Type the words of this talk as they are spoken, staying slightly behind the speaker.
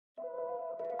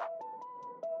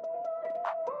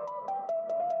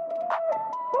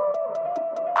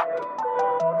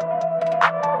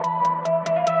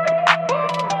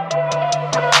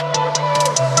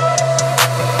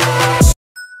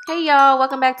Hey y'all,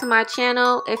 welcome back to my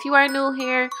channel. If you are new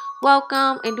here,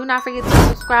 welcome, and do not forget to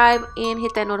subscribe and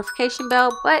hit that notification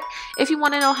bell. But if you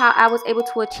want to know how I was able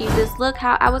to achieve this look,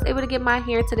 how I was able to get my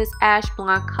hair to this ash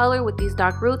blonde color with these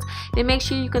dark roots, then make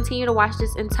sure you continue to watch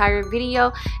this entire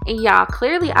video. And y'all,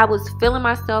 clearly I was feeling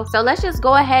myself, so let's just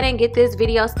go ahead and get this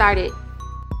video started.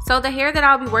 So the hair that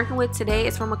I'll be working with today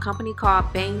is from a company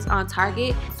called Bangs on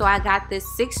Target. So I got this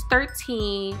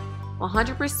 613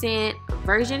 100%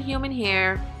 virgin human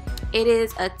hair. It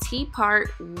is a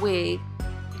T-part wig.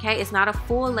 Okay, it's not a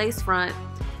full lace front,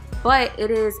 but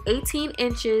it is 18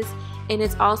 inches and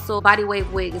it's also body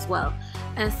wave wig as well.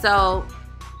 And so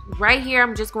right here,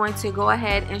 I'm just going to go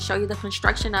ahead and show you the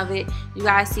construction of it. You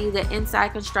guys see the inside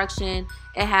construction.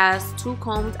 It has two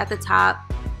combs at the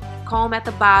top, comb at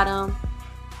the bottom,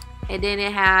 and then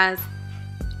it has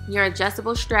your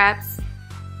adjustable straps,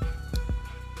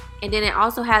 and then it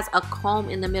also has a comb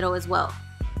in the middle as well.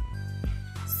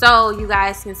 So you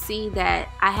guys can see that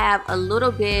I have a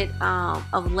little bit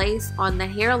of lace on the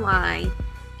hairline,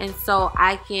 and so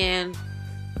I can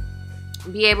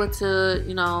be able to,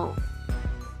 you know,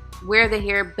 wear the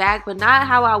hair back, but not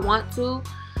how I want to.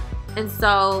 And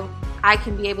so I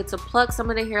can be able to pluck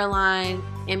some of the hairline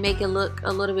and make it look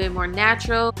a little bit more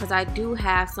natural, because I do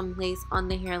have some lace on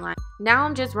the hairline. Now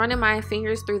I'm just running my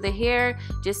fingers through the hair,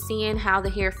 just seeing how the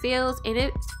hair feels, and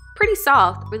it's pretty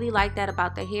soft. Really like that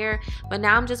about the hair. But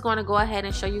now I'm just going to go ahead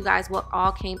and show you guys what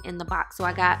all came in the box. So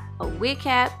I got a wig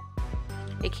cap.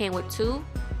 It came with two,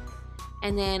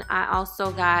 and then I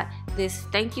also got this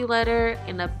thank you letter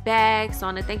in a bag. So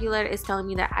on the thank you letter, it's telling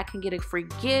me that I can get a free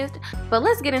gift. But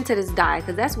let's get into this dye,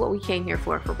 because that's what we came here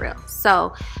for real.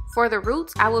 So for the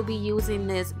roots, I will be using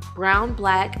this brown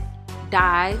black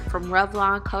dye from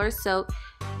Revlon Colorsilk.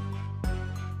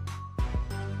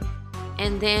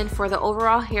 And then for the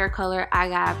overall hair color, I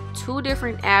got two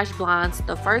different ash blondes.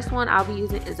 The first one I'll be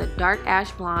using is a dark ash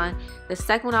blonde. The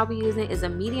second one I'll be using is a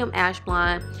medium ash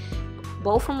blonde.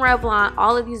 Both from Revlon.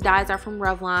 All of these dyes are from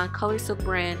Revlon Colorsilk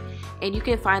brand, and you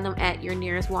can find them at your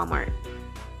nearest Walmart.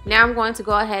 Now I'm going to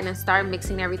go ahead and start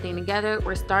mixing everything together.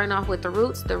 We're starting off with the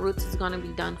roots. The roots is going to be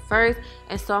done first,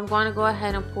 and so I'm going to go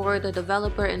ahead and pour the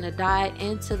developer and the dye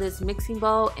into this mixing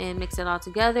bowl and mix it all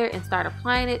together and start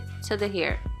applying it to the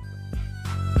hair.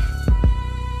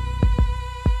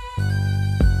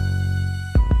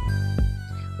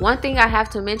 One thing I have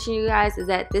to mention, you guys, is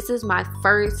that this is my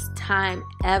first time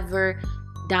ever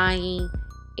dyeing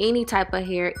any type of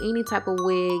hair, any type of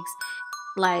wigs,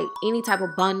 like any type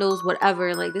of bundles,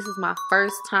 whatever. Like, this is my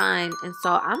first time, and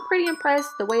so I'm pretty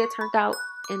impressed the way it turned out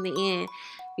in the end,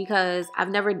 because I've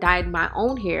never dyed my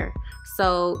own hair.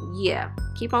 So yeah,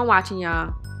 keep on watching,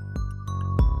 y'all.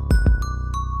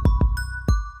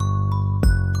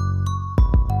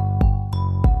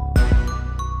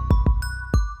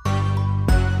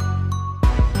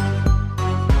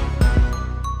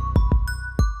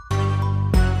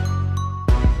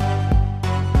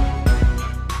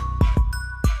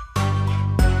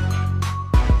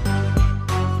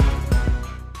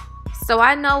 So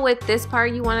I know with this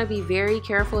part you want to be very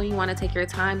careful and you want to take your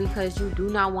time, because you do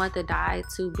not want the dye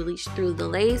to bleach through the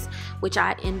lace, which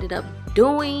I ended up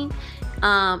doing,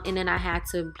 and then I had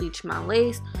to bleach my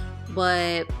lace.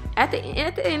 But at the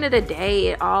end of the day,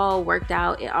 it all worked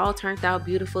out. It all turned out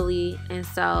beautifully. And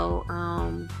so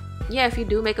yeah, if you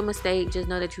do make a mistake, just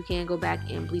know that you can go back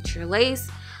and bleach your lace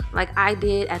like I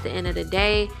did at the end of the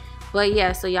day. But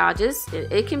yeah, so y'all, just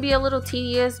it can be a little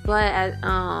tedious, but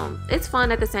it's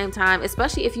fun at the same time,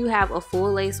 especially if you have a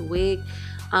full lace wig.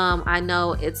 I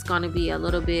know it's going to be a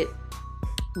little bit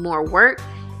more work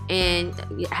and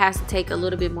it has to take a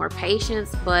little bit more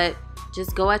patience, but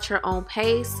just go at your own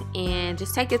pace and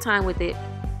just take your time with it.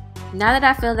 Now that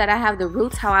I feel that I have the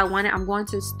roots how I want it, I'm going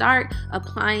to start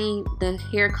applying the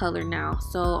hair color now.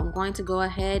 So I'm going to go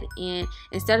ahead and,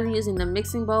 instead of using the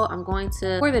mixing bowl, I'm going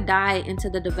to pour the dye into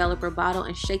the developer bottle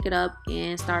and shake it up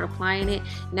and start applying it.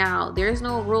 Now, there's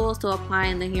no rules to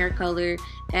applying the hair color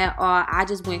at all. I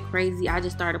just went crazy. I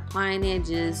just started applying it.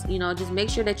 Just, you know, just make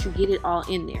sure that you get it all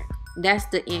in there. That's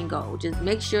the end goal. Just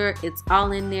make sure it's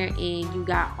all in there and you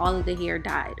got all of the hair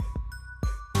dyed.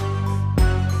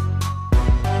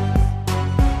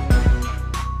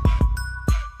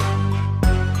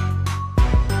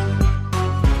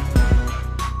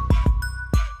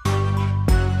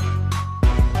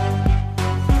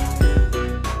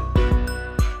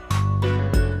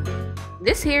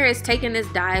 This hair is taking this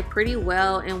dye pretty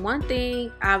well, and one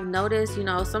thing I've noticed, you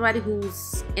know, somebody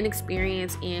who's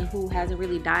inexperienced and who hasn't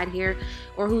really dyed hair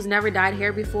or who's never dyed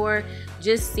hair before,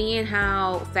 just seeing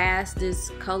how fast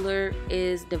this color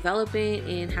is developing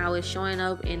and how it's showing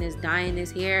up and is dyeing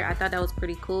this hair, I thought that was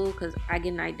pretty cool because I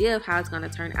get an idea of how it's going to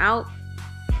turn out.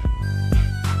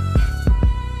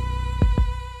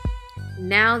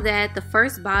 Now that the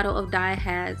first bottle of dye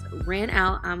has ran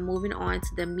out, I'm moving on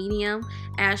to the medium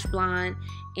ash blonde,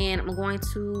 and I'm going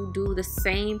to do the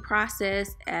same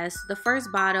process as the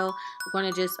first bottle. I'm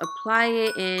going to just apply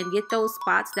it and get those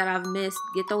spots that I've missed,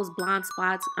 get those blonde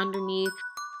spots underneath.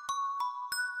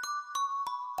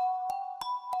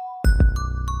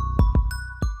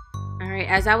 Alright,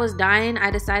 as I was dyeing,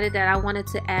 I decided that I wanted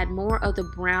to add more of the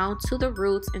brown to the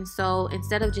roots, and so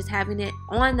instead of just having it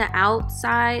on the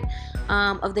outside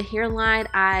of the hairline,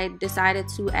 I decided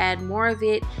to add more of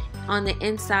it on the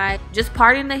inside, just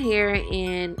parting the hair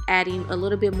and adding a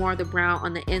little bit more of the brown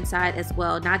on the inside as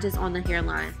well, not just on the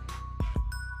hairline.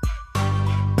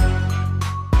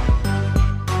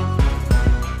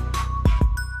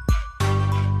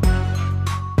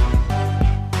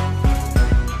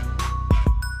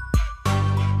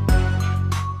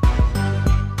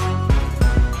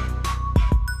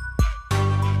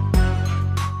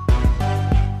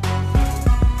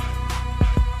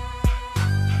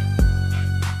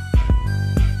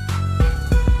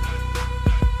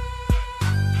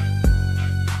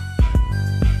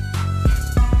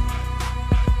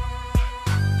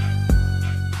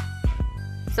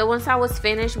 So once I was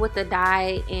finished with the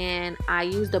dye and I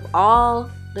used up all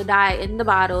the dye in the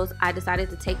bottles, I decided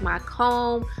to take my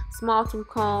comb, small tooth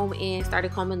comb, and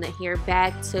started combing the hair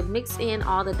back to mix in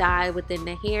all the dye within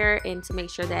the hair and to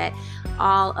make sure that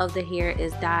all of the hair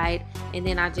is dyed. And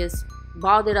then I just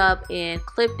balled it up and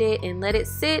clipped it and let it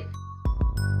sit.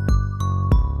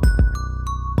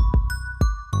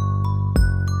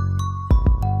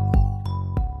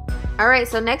 Alright,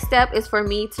 so next step is for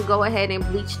me to go ahead and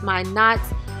bleach my knots.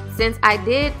 Since I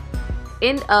did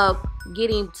end up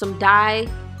getting some dye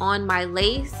on my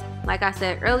lace, like I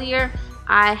said earlier,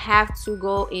 I have to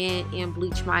go in and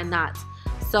bleach my knots.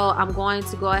 So I'm going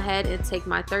to go ahead and take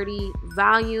my 30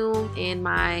 volume and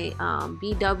my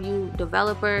BW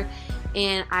developer,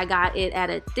 and I got it at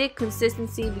a thick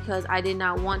consistency because I did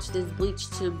not want this bleach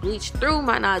to bleach through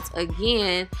my knots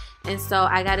again. And so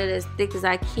I got it as thick as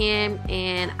I can,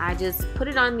 and I just put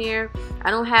it on there. I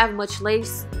don't have much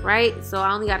lace, right? So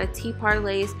I only got a T-part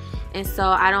lace, and so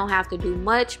I don't have to do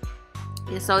much.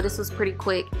 And so this was pretty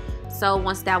quick. So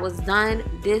once that was done,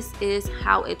 this is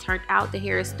how it turned out. The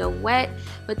hair is still wet,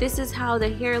 but this is how the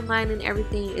hairline and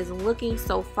everything is looking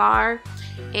so far.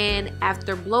 And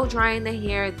after blow drying the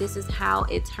hair, this is how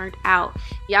it turned out.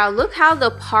 Y'all, look how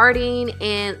the parting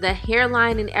and the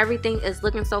hairline and everything is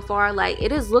looking so far. Like,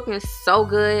 it is looking so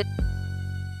good.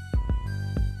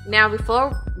 Now,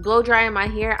 before blow drying my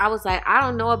hair, I was like, I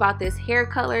don't know about this hair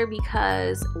color,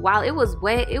 because while it was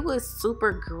wet, it was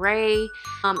super gray.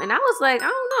 And I was like, I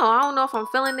don't know if I'm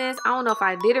feeling this. I don't know if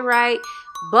I did it right.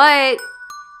 But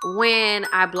when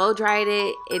I blow dried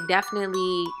it, it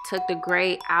definitely took the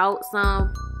gray out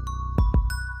some.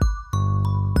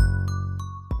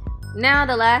 Now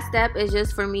the last step is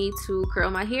just for me to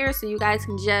curl my hair, so you guys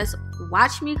can just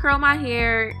watch me curl my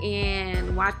hair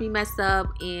and watch me mess up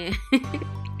and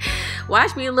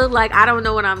watch me look like I don't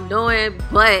know what I'm doing,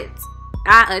 but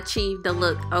I achieved the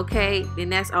look, okay?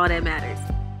 And that's all that matters.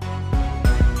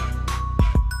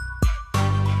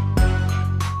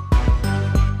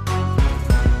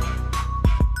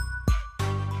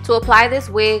 To apply this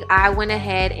wig, I went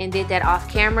ahead and did that off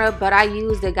camera, but I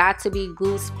used the Got To Be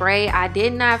glue spray. I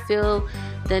did not feel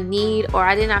the need, or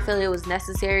I did not feel it was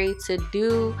necessary to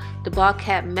do the ball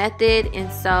cap method,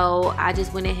 and so I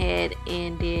just went ahead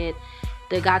and did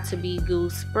the Got To Be glue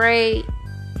spray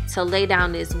to lay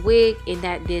down this wig, and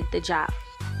that did the job.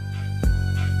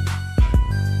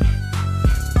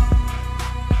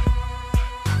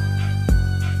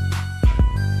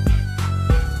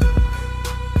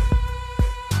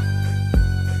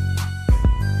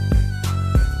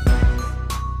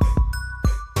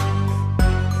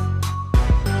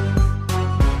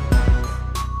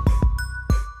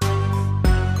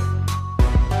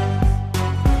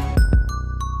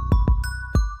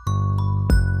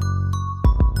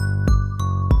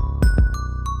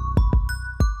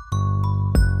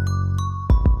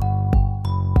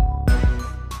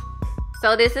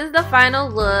 So this is the final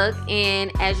look,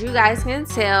 and as you guys can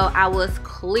tell, I was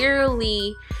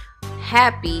clearly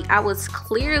happy. I was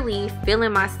clearly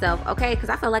feeling myself, okay, because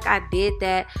I feel like I did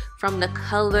that from the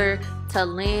color to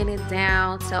laying it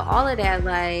down to all of that.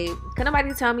 Like, can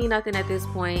nobody tell me nothing at this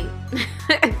point?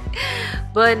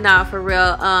 But nah, for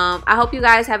real. I hope you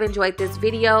guys have enjoyed this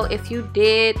video. If you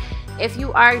did, if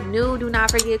you are new, do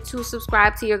not forget to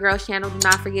subscribe to your girl's channel. Do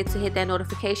not forget to hit that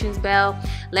notifications bell.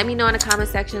 Let me know in the comment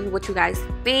section what you guys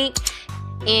think.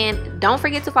 And don't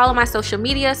forget to follow my social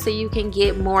media so you can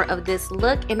get more of this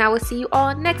look. And I will see you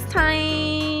all next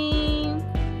time.